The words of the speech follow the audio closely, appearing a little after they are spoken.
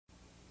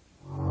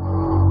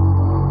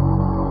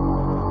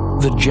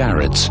The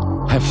Jarretts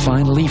have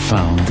finally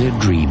found their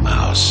dream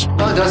house.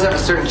 Well, it does have a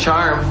certain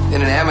charm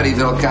in an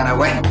Amityville kind of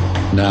way.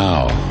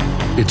 Now,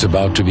 it's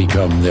about to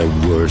become their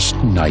worst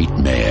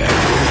nightmare.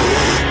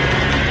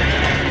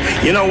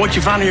 You know, what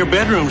you found in your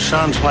bedroom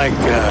sounds like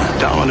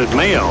dominant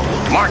male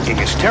marking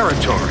his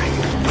territory.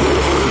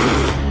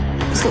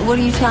 So what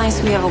are you telling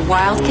us? We have a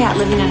wildcat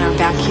living in our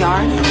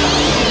backyard?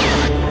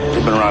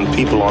 They've been around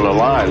people all their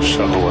lives,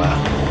 so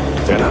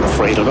they're not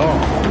afraid at all.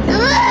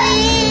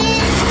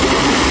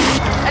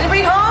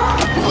 Anybody home?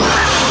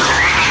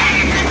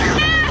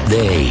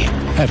 They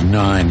have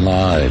 9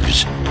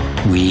 lives.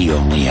 We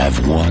only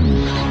have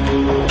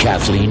 1.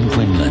 Kathleen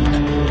Quinlan,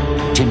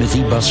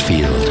 Timothy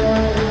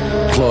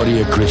Busfield,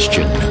 Claudia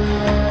Christian,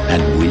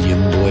 and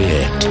William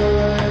Boyett.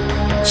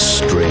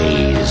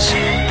 Strays.